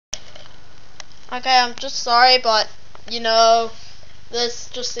Okay, I'm just sorry, but you know, this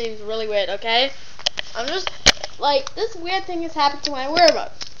just seems really weird, okay? I'm just, like, this weird thing has happened to my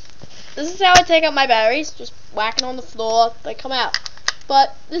remote. This is how I take out my batteries, just whacking on the floor, they come out.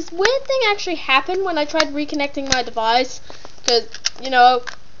 But this weird thing actually happened when I tried reconnecting my device, because, you know,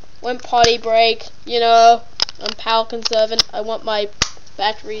 when potty break, you know, I'm power conservant, I want my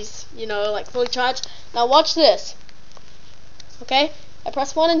batteries, you know, like fully charged. Now watch this, okay? I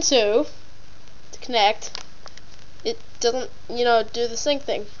press 1 and 2 to connect. It doesn't, you know, do the sync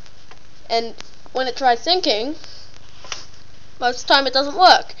thing. And when it tries syncing, most of the time it doesn't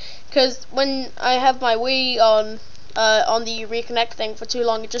work. Because when I have my Wii on the reconnect thing for too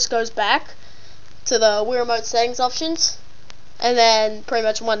long, it just goes back to the Wii Remote settings options. And then pretty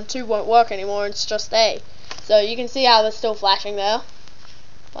much 1 and 2 won't work anymore, it's just A. So you can see how they're still flashing there.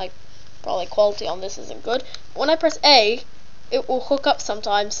 Like, probably quality on this isn't good. When I press A, it will hook up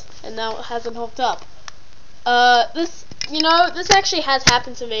sometimes, and now it hasn't hooked up. This, you know, this actually has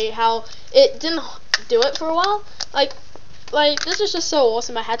happened to me, how it didn't do it for a while. Like, this is just so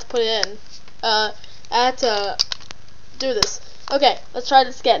awesome, I had to put it in. I had to do this. Okay, let's try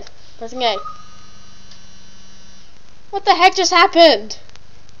this again. Pressing A. What the heck just happened?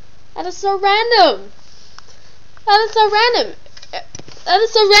 That is so random. That is so random. That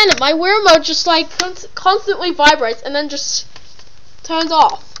is so random. My Wii remote just like constantly vibrates and then just turns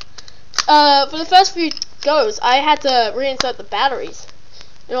off. For the first few goes, I had to reinsert the batteries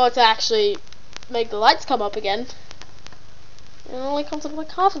in order to actually make the lights come up again. It only comes up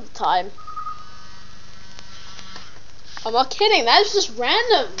like half of the time. I'm not kidding. That is just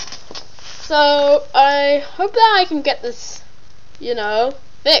random. So I hope that I can get this, you know,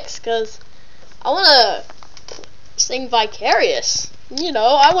 fixed, because I want to sing Vicarious. You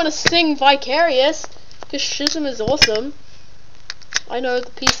know, I want to sing Vicarious because Shizm is awesome. I know the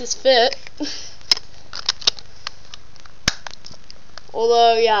pieces fit.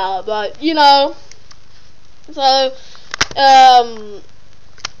 Although, yeah, but you know. So,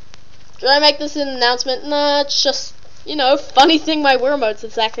 should I make this an announcement? Nah, it's just, you know, funny thing my Wii remote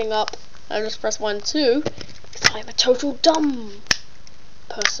is acting up. I just press 1, 2, because I'm a total dumb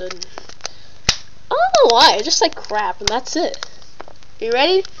person. I don't know why, I just like crap, and that's it. Are you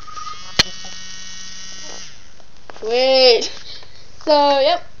ready? Wait. So,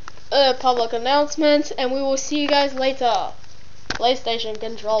 yep, public announcement, and we will see you guys later. PlayStation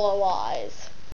controller-wise.